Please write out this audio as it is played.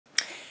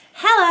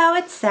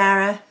it's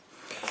Sarah,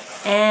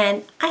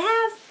 and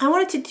I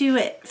wanted to do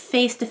it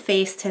face to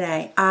face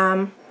today.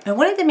 I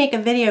wanted to make a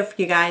video for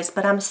you guys,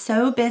 but I'm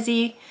so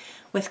busy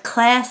with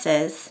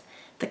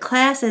the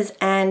classes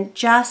and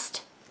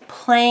just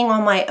playing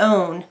on my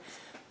own.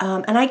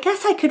 And I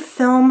guess I could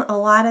film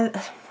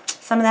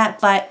some of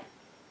that, but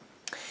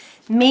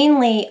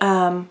mainly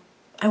I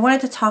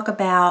wanted to talk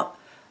about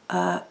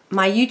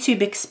my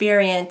YouTube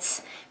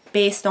experience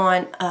based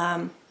on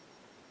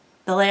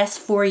the last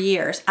 4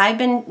 years. I've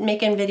been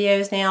making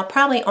videos now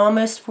probably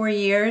almost 4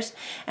 years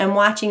and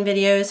watching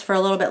videos for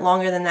a little bit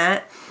longer than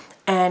that.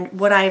 And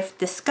what I've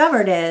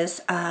discovered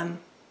is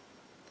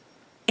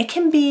it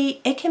can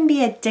be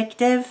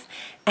addictive,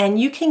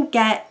 and you can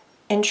get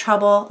in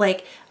trouble.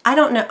 Like, I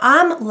don't know,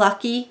 I'm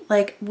lucky,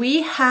 like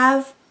we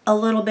have a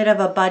little bit of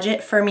a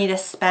budget for me to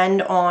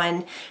spend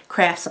on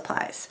craft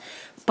supplies,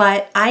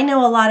 but I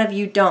know a lot of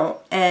you don't,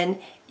 and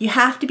you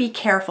have to be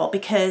careful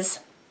because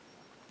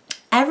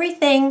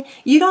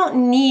you don't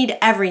need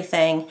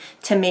everything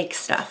to make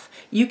stuff.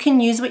 You can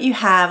use what you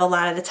have a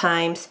lot of the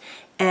times,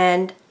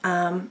 and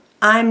I'm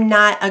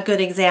not a good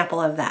example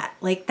of that.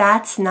 Like, I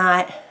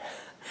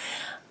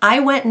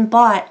went and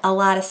bought a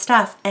lot of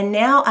stuff, and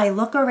now I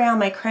look around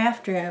my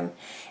craft room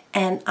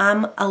and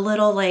I'm a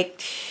little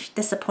like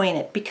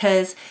disappointed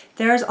because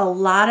there's a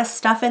lot of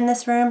stuff in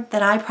this room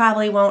that I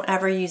probably won't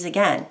ever use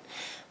again.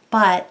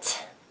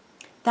 But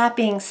that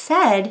being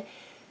said,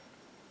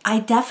 I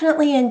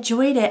definitely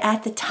enjoyed it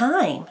at the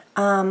time.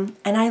 And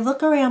I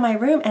look around my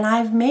room and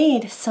I've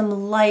made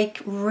some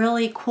like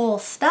really cool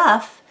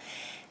stuff,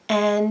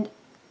 and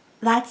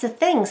that's the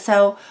thing.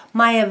 So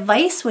my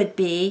advice would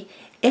be,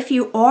 if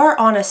you are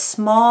on a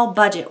small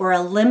budget or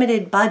a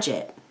limited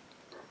budget,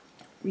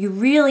 you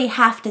really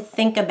have to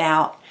think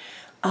about,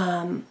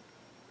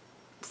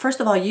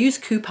 first of all, use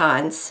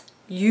coupons.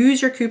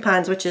 Use your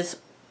coupons, which is,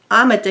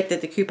 I'm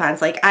addicted to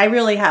coupons. Like, I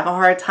really have a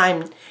hard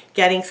time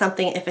getting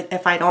something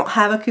if I don't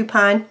have a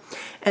coupon.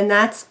 And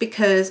that's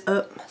because,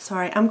 oh,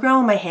 sorry, I'm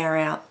growing my hair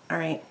out. All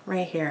right,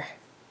 right here.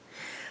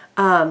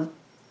 What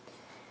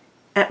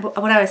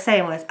I was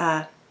saying was,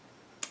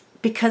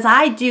 because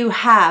I do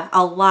have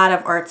a lot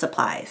of art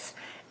supplies,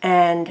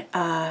 and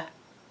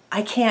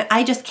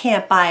I just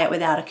can't buy it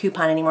without a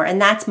coupon anymore. And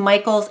that's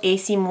Michael's,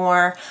 AC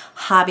Moore,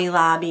 Hobby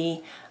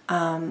Lobby.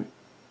 I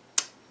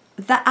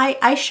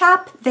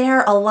shop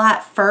there a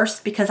lot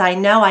first because I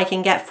know I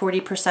can get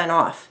 40%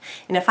 off.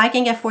 And if I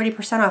can get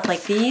 40% off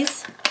like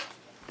these,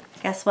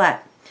 guess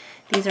what?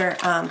 These are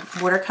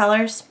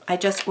watercolors. I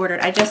just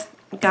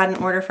got an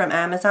order from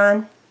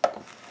Amazon.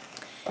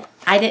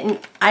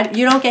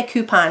 You don't get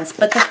coupons,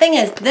 but the thing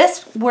is,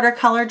 this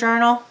watercolor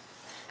journal,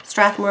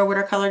 Strathmore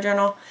watercolor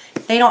journal,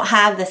 they don't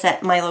have this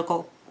at my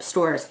local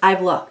stores.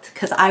 I've looked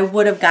because I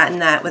would have gotten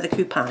that with a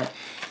coupon.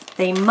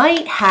 They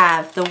might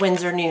have the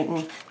Winsor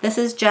Newton. This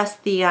is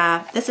just the,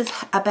 this is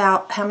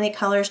about how many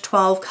colors?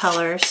 12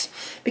 colors.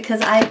 Because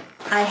I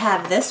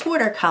have this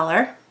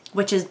watercolor,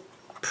 which is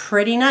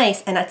pretty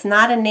nice, and it's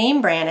not a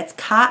name brand, it's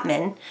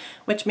Cotman,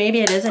 which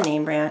maybe it is a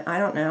name brand, I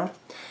don't know.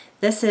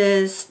 This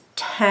is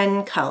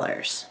 10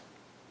 colors.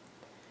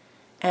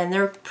 And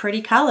they're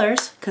pretty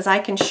colors because I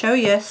can show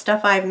you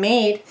stuff I've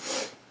made.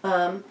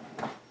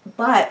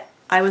 But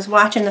I was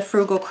watching the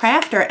Frugal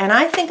Crafter, and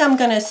I think I'm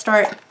going to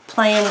start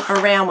playing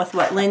around with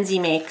what Lindsay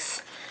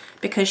makes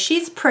because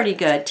she's a pretty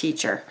good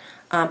teacher.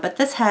 But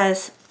this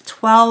has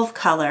 12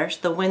 colors,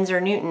 the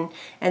Winsor Newton,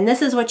 and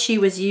this is what she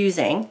was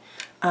using.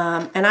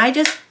 And I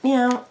just, you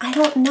know, I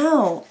don't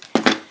know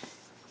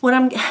what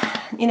I'm,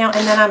 you know,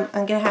 and then I'm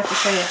going to have to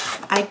show you.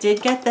 I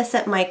did get this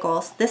at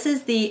Michael's. This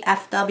is the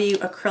FW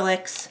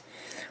Acrylics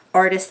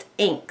Artist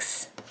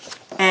Inks.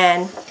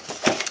 And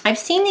I've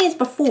seen these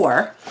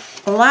before.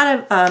 A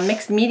lot of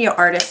mixed media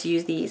artists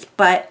use these,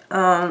 but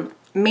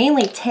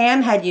mainly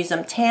Tam had used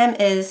them.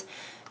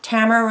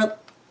 Tamara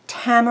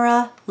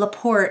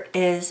Laporte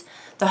is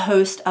the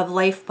host of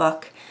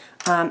Lifebook.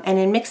 And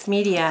in mixed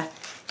media,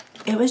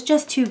 it was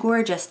just too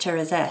gorgeous to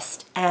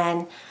resist.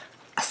 And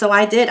so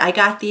I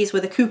got these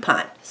with a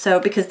coupon. So,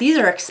 because these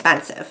are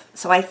expensive.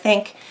 So I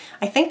think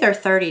they're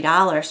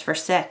 $30 for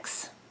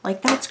 6.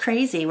 Like, that's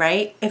crazy,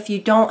 right? If you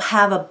don't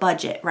have a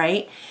budget,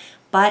 right?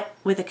 But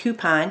with a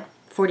coupon,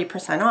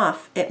 40%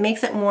 off, it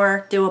makes it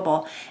more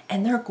doable.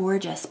 And they're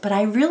gorgeous, but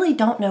I really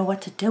don't know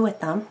what to do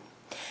with them.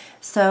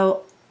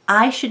 So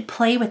I should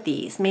play with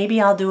these. Maybe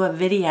I'll do a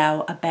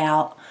video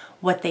about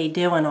what they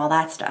do and all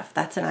that stuff.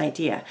 That's an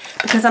idea.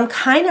 Because I'm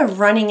kind of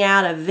running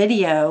out of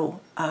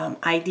video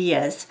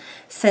ideas,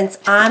 since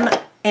I'm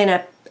in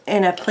a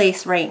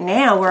place right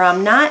now where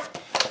I'm not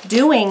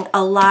doing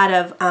a lot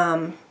of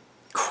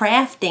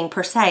crafting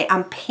per se.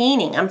 I'm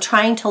painting. I'm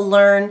trying to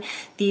learn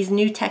these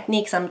new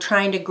techniques. I'm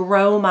trying to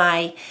grow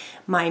my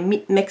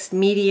mixed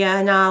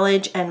media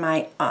knowledge and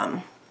my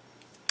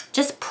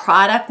just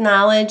product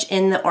knowledge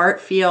in the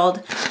art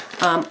field,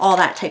 all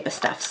that type of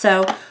stuff.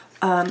 So,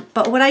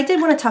 but what I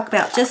did want to talk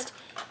about just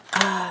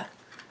a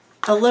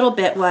little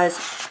bit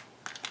was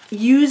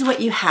use what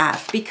you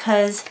have,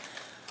 because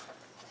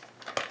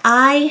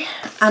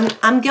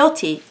I'm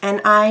guilty,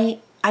 and I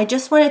I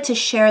just wanted to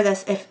share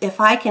this if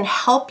I can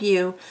help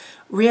you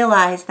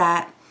realize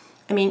that,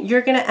 I mean,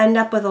 you're going to end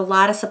up with a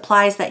lot of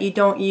supplies that you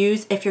don't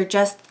use if you're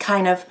just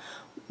kind of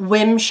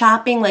whim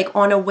shopping, like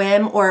on a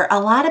whim, or a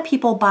lot of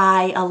people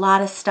buy a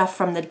lot of stuff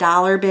from the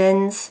dollar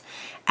bins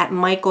at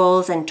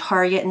Michael's and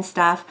Target and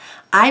stuff.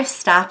 I've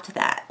stopped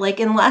that. Like,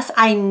 unless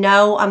I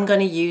know I'm going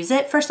to use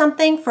it for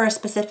something, for a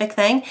specific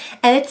thing,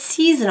 and it's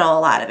seasonal,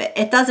 a lot of it.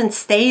 It doesn't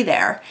stay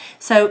there.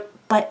 So,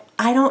 but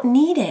I don't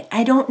need it.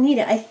 I don't need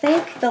it. I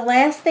think the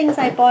last things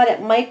I bought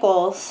at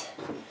Michael's,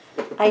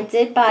 I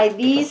did buy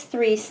these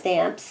 3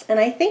 stamps, and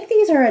I think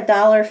these are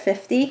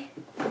 $1.50.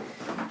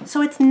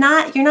 So it's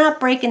not, you're not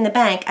breaking the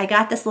bank. I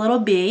got this little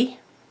bee,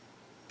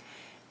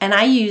 and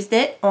I used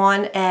it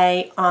on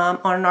an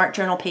art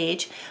journal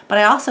page, but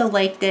I also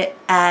liked it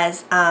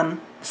as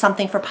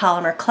something for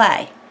polymer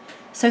clay.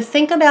 So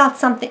think about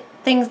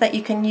things that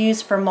you can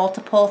use for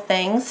multiple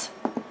things.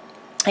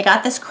 I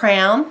got this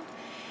crown,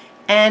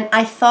 and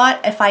I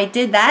thought if I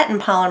did that in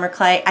polymer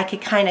clay, I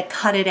could kind of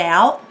cut it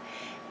out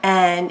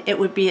and it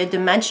would be a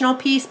dimensional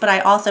piece, but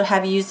I also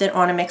have used it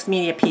on a mixed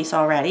media piece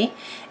already.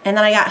 And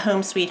then I got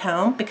Home Sweet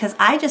Home because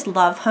I just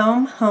love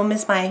home. Home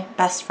is my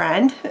best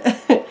friend.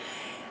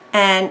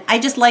 And I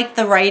just like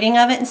the writing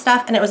of it and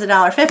stuff, and it was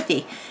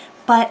 $1.50.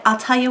 But I'll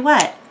tell you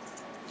what,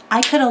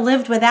 I could have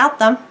lived without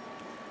them.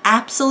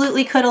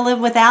 Absolutely could have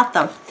lived without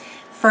them.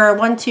 For $1,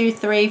 $2,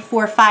 $3,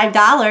 $4,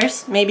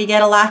 $5, maybe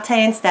get a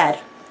latte instead.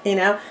 You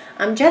know,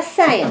 I'm just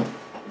saying.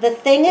 The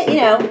thing,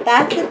 you know,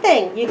 that's the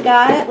thing. You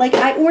got it. Like,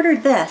 I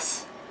ordered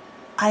this.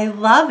 I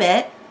love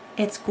it.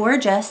 It's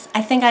gorgeous.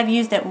 I think I've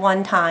used it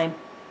one time.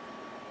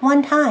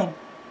 One time.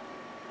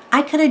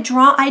 I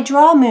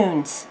draw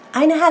moons.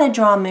 I know how to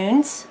draw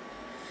moons.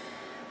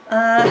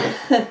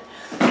 But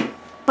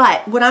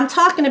what I'm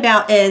talking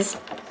about is,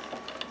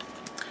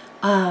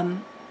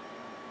 I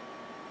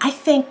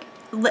think,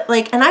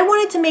 like, and I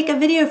wanted to make a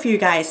video for you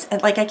guys,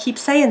 and like I keep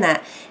saying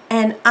that,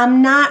 and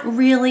I'm not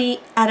really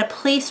at a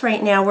place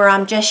right now where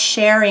I'm just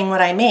sharing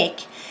what I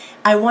make.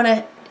 I want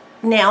to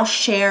now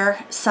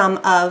share some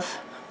of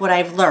what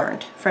I've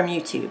learned from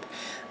YouTube,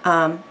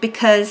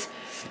 because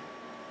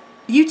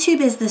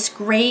YouTube is this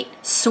great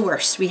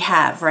source we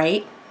have,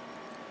 right?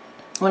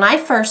 When I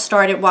first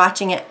started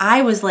watching it,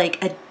 I was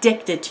like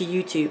addicted to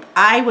YouTube.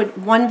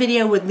 One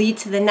video would lead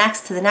to the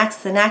next, to the next,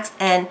 to the next,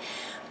 and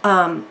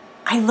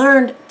I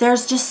learned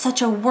there's just such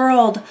a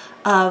world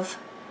of,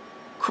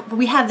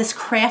 we have this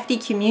crafty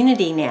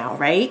community now,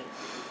 right?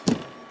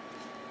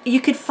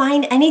 You could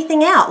find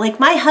anything out. Like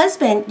my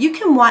husband, you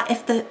can watch,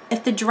 if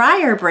the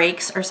dryer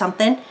breaks or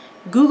something,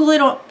 Google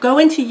it, or go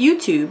into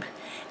YouTube,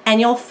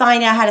 and you'll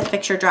find out how to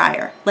fix your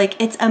dryer. Like,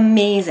 it's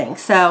amazing.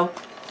 So,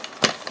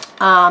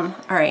 all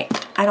right,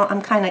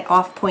 I'm kind of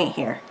off point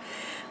here.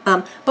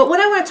 But what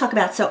I want to talk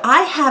about, so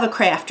I have a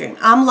craft room.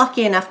 I'm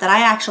lucky enough that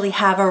I actually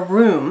have a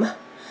room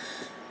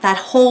that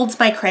holds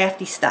my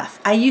crafty stuff.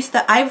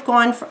 I've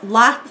gone for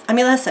lots, I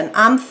mean, listen,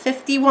 I'm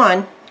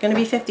 51, gonna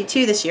be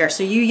 52 this year,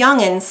 so you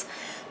youngins,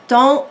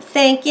 don't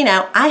think, you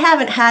know, I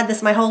haven't had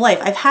this my whole life.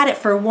 I've had it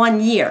for 1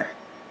 year.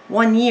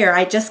 1 year,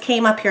 I just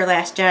came up here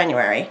last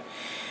January.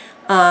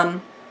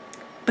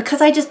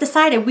 Because I just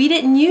decided we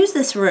didn't use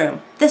this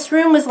room. This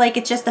room was like,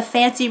 it's just a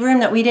fancy room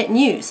that we didn't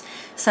use.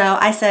 So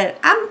I said,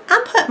 I'm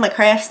putting my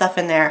craft stuff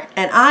in there,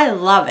 and I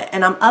love it.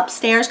 And I'm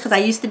upstairs because I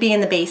used to be in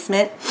the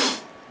basement.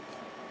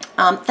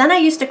 Then I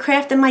used to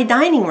craft in my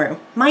dining room.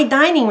 My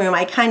dining room,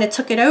 I kind of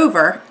took it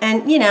over,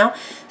 and you know,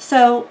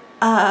 so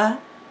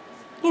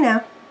you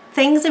know,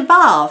 things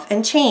evolve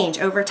and change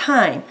over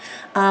time.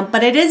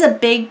 But it is a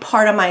big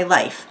part of my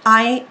life.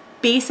 I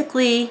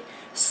basically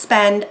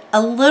spend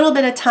a little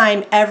bit of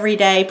time every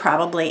day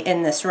probably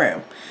in this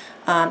room.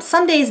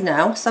 Some days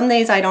no, some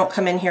days I don't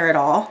come in here at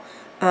all.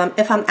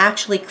 If I'm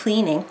actually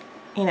cleaning,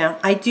 you know,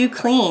 I do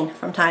clean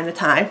from time to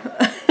time.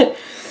 But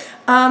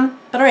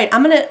all right,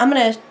 I'm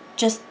gonna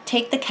just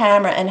take the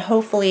camera, and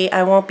hopefully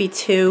I won't be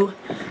too,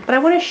 but I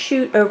want to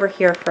shoot over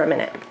here for a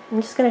minute.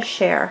 I'm just gonna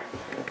share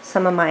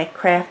some of my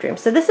craft room.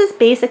 So this is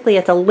basically,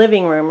 it's a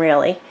living room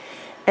really,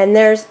 and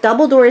there's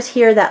double doors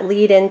here that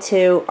lead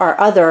into our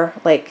other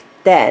like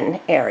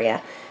den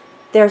area.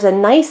 There's a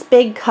nice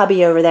big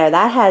cubby over there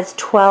that has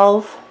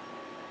 12,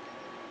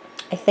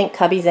 I think,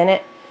 cubbies in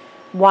it.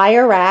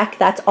 Wire rack,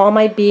 that's all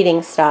my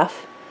beading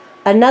stuff.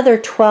 Another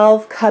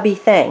 12 cubby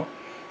thing.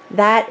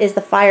 That is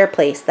the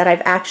fireplace that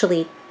I've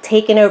actually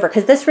taken over,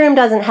 because this room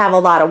doesn't have a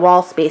lot of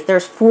wall space.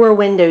 There's 4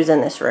 windows in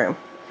this room.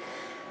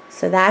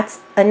 So that's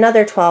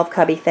another 12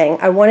 cubby thing.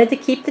 I wanted to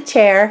keep the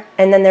chair,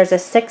 and then there's a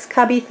 6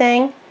 cubby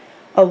thing,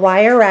 a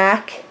wire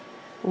rack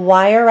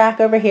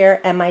over here,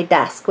 and my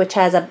desk, which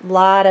has a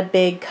lot of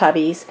big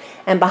cubbies,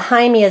 and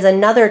behind me is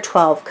another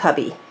 12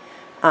 cubby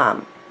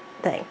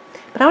thing.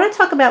 But I want to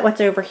talk about what's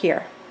over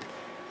here.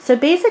 So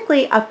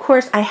basically, of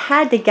course, I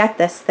had to get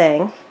this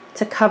thing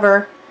to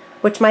cover,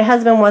 which my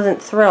husband wasn't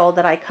thrilled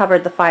that I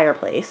covered the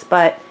fireplace,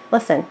 but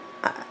listen,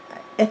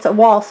 it's a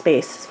wall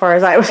space as far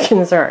as I was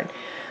concerned.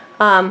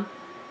 And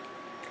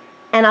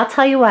I'll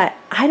tell you what,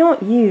 I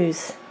don't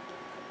use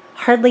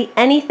hardly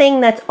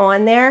anything that's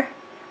on there.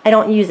 I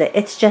don't use it.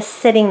 It's just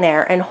sitting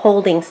there and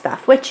holding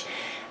stuff, which,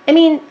 I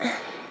mean,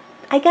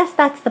 I guess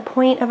that's the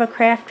point of a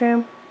craft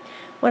room.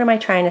 What am I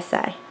trying to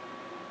say?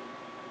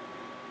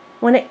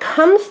 When it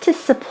comes to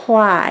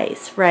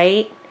supplies,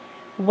 right,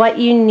 what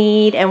you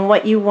need and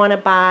what you want to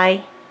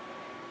buy,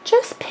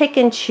 just pick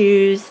and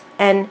choose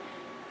and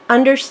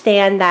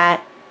understand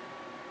that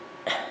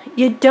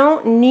you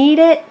don't need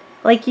it.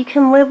 Like, you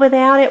can live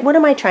without it. What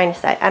am I trying to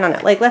say? I don't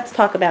know. Like, let's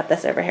talk about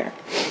this over here.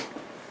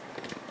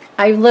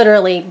 I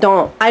literally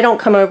don't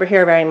come over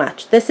here very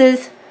much. This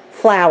is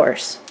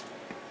flowers.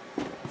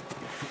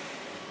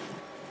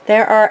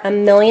 There are a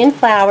million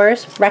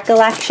flowers,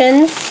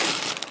 recollections.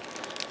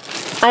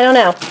 I don't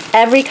know.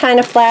 Every kind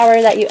of flower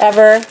that you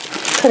ever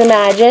could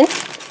imagine.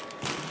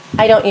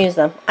 I don't use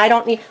them. I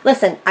don't need,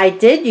 listen, I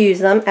did use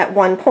them at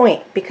one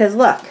point because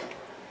look,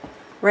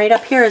 right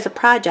up here is a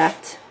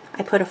project.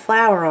 I put a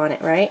flower on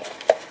it, right?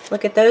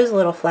 Look at those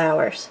little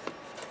flowers.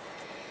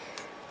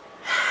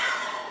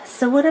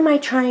 So what am I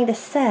trying to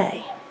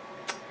say?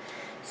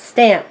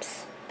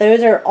 Stamps.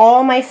 Those are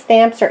all my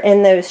stamps are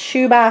in those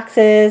shoe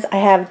boxes. I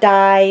have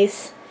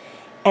dies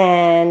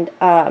and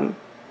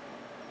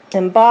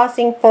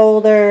embossing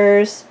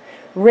folders,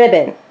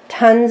 ribbon,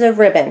 tons of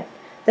ribbon.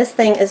 This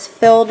thing is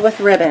filled with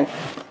ribbon.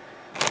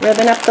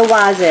 Ribbon up the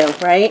wazoo,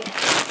 right?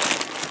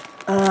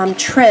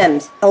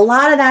 Trims. A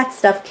lot of that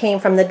stuff came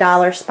from the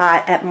dollar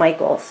spot at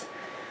Michael's.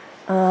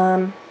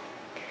 Alright,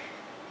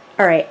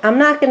 I'm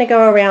not going to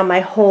go around my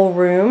whole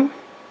room.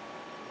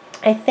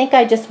 I think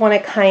I just want to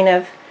kind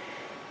of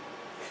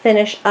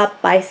finish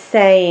up by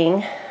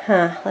saying,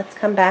 let's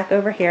come back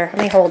over here.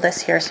 Let me hold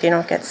this here so you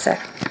don't get sick.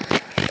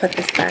 Put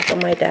this back on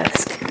my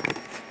desk.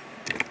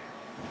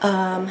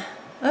 I'm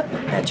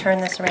going to turn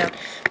this around.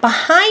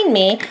 Behind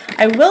me,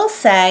 I will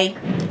say,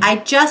 I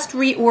just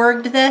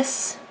reorged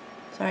this.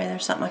 Sorry,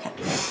 there's something okay.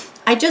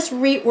 I just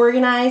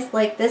reorganized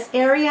like this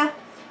area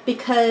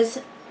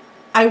because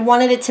I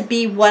wanted it to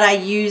be what I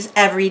use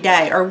every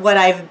day, or what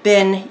I've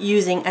been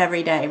using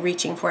every day,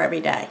 reaching for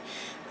every day.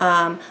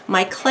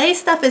 My clay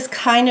stuff is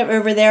kind of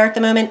over there at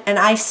the moment, and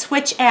I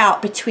switch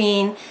out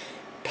between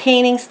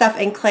painting stuff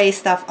and clay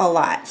stuff a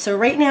lot. So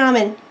right now I'm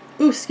in,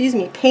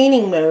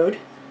 painting mode.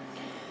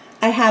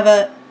 I have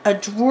a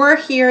drawer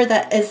here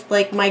that is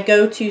like my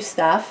go-to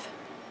stuff.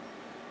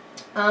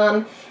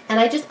 And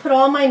I just put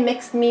all my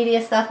mixed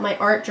media stuff, my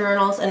art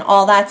journals, and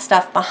all that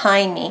stuff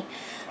behind me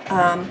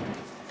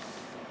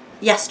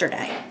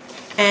yesterday.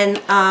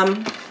 And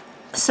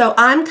so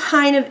I'm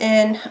kind of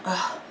in,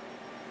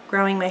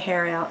 growing my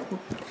hair out.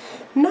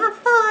 Not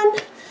fun.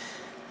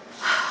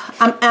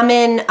 I'm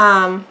in,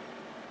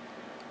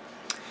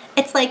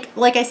 it's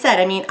like I said,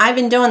 I mean, I've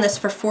been doing this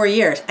for 4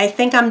 years. I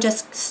think I'm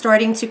just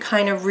starting to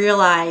kind of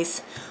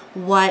realize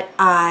what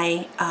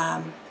I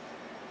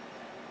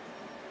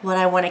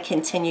want to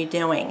continue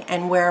doing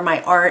and where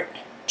my art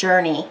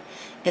journey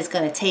is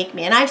going to take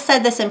me. And I've said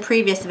this in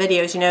previous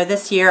videos, you know,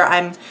 this year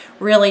I'm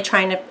really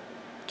trying to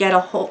get a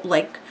whole,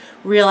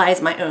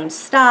 realize my own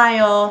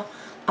style.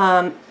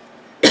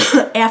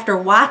 After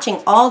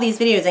watching all these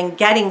videos and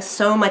getting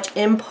so much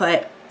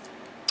input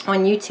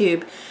on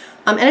YouTube,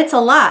 and it's a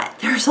lot.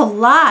 There's a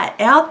lot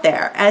out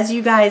there, as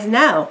you guys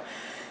know.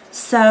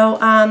 So,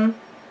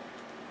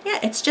 yeah,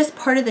 it's just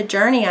part of the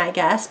journey, I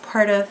guess,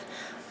 part of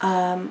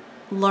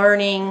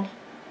learning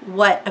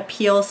what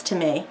appeals to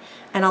me.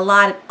 And a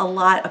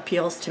lot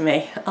appeals to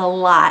me, a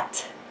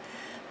lot.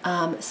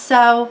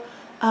 So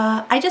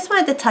I just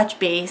wanted to touch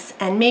base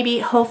and maybe,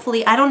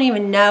 hopefully, I don't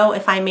even know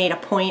if I made a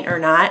point or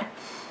not.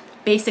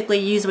 Basically,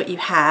 use what you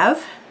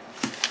have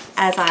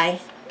as I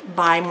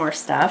buy more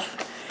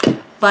stuff.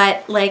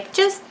 But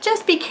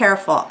just be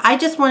careful. I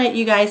just wanted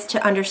you guys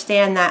to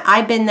understand that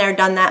I've been there,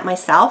 done that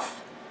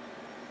myself.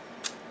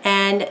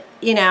 And,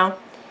 you know,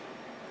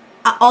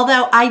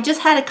 although I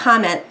just had a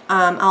comment,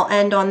 I'll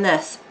end on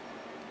this.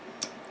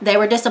 They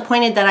were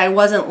disappointed that I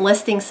wasn't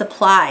listing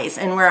supplies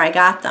and where I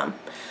got them.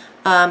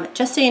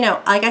 Just so you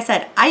know, like I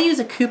said, I use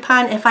a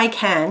coupon if I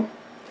can.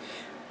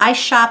 I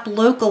shop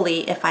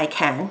locally if I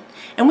can.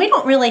 And we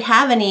don't really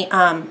have any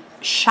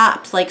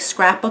shops like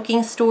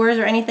scrapbooking stores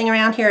or anything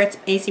around here. It's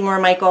AC Moore,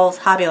 Michael's,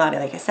 Hobby Lobby,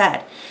 like I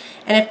said.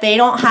 And if they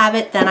don't have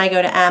it, then I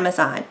go to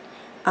Amazon.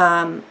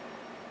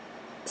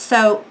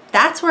 So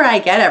that's where I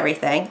get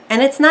everything.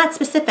 And it's not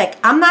specific.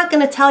 I'm not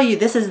going to tell you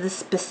this is the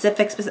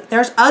specific.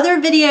 There's other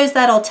videos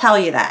that'll tell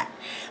you that.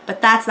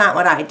 But that's not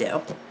what I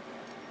do.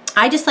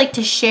 I just like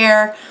to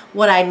share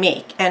what I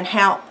make and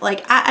how,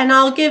 and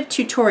I'll give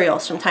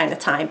tutorials from time to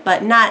time,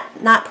 but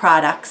not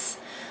products.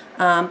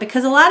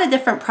 Because a lot of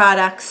different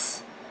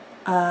products,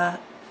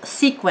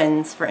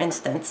 sequins, for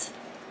instance,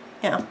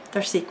 you know,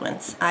 they're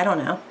sequins. I don't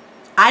know.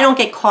 I don't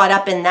get caught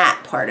up in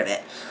that part of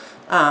it.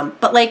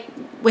 But like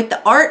with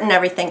the art and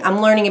everything, I'm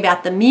learning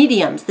about the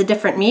mediums, the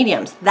different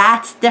mediums.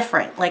 That's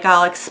different. Like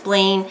I'll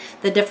explain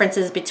the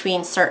differences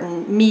between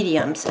certain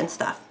mediums and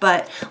stuff.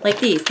 But like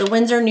these, the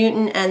Winsor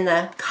Newton and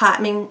the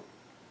Cotman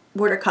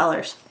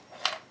watercolors.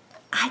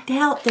 I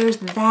doubt there's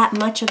that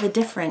much of a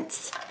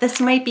difference. This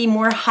might be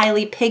more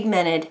highly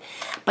pigmented,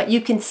 but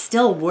you can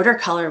still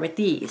watercolor with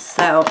these.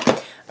 So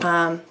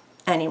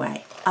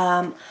anyway,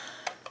 I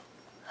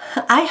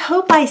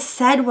hope I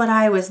said what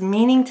I was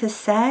meaning to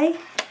say.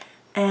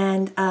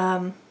 And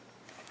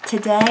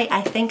today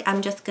I think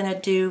I'm just gonna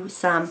do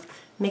some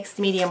mixed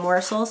media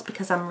morsels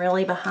because I'm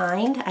really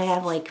behind. I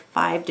have like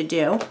 5 to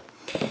do.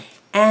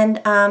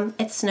 And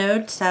it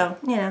snowed, so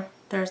you know,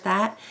 there's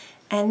that.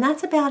 And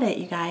that's about it,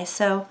 you guys.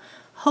 So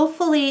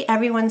hopefully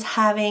everyone's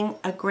having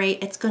a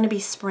great, it's going to be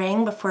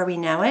spring before we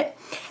know it.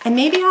 And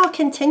maybe I'll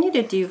continue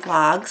to do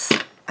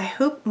vlogs. I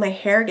hope my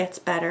hair gets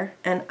better.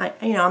 And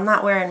I'm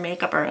not wearing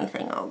makeup or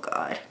anything. Oh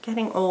God,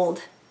 getting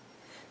old.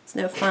 It's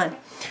no fun.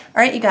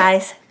 All right, you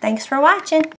guys, thanks for watching.